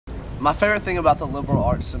My favorite thing about the Liberal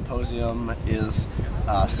Arts Symposium is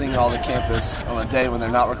seeing all the campus on a day when they're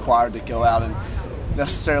not required to go out and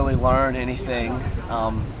necessarily learn anything.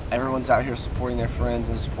 Everyone's out here supporting their friends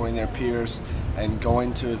and supporting their peers and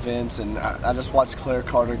going to events, and I just watched Claire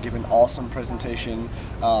Carter give an awesome presentation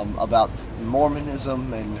about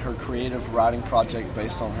Mormonism and her creative writing project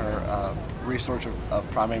based on her research of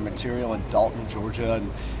primary material in Dalton, Georgia,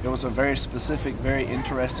 and it was a very specific, very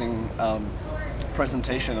interesting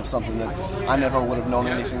presentation of something that I never would have known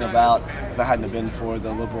anything about if it hadn't been for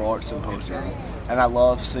the Liberal Arts Symposium. And I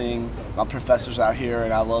love seeing my professors out here,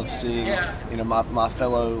 and I love seeing my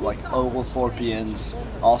fellow Oglethorpians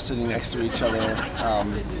all sitting next to each other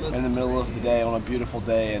in the middle of the day on a beautiful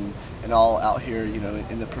day, and all out here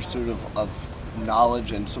in the pursuit of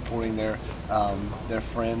knowledge and supporting their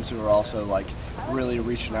friends who are also really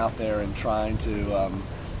reaching out there and trying to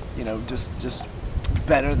just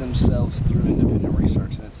better themselves through independent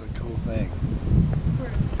research, and it's a cool thing.